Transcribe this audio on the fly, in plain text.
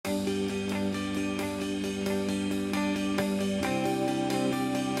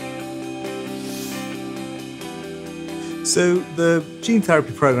So the gene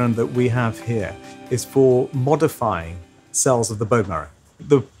therapy program that we have here is for modifying cells of the bone marrow.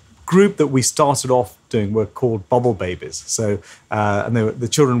 The group that we started off doing were called bubble babies. And they were the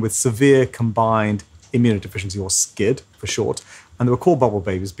children with severe combined immunodeficiency, or SCID for short. And they were called bubble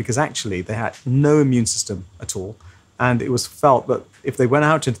babies because actually they had no immune system at all. And it was felt that if they went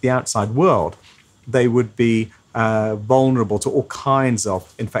out into the outside world, they would be vulnerable to all kinds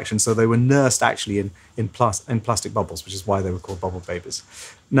of infections. So they were nursed actually in plastic bubbles, which is why they were called bubble babies.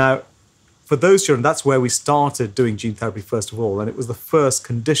 Now, for those children, that's where we started doing gene therapy first of all. And it was the first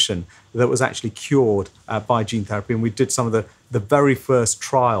condition that was actually cured by gene therapy. And we did some of the very first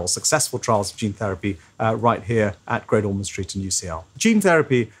trials, successful trials of gene therapy right here at Great Ormond Street in UCL. Gene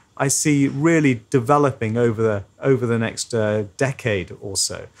therapy, I see really developing over the next decade or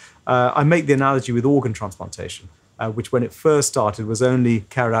so. I make the analogy with organ transplantation, which when it first started was only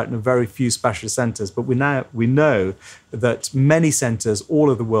carried out in a very few specialist centres. But we know that many centres all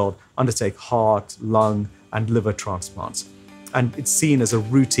over the world undertake heart, lung and liver transplants. And it's seen as a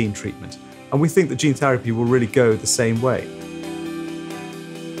routine treatment. And we think that gene therapy will really go the same way.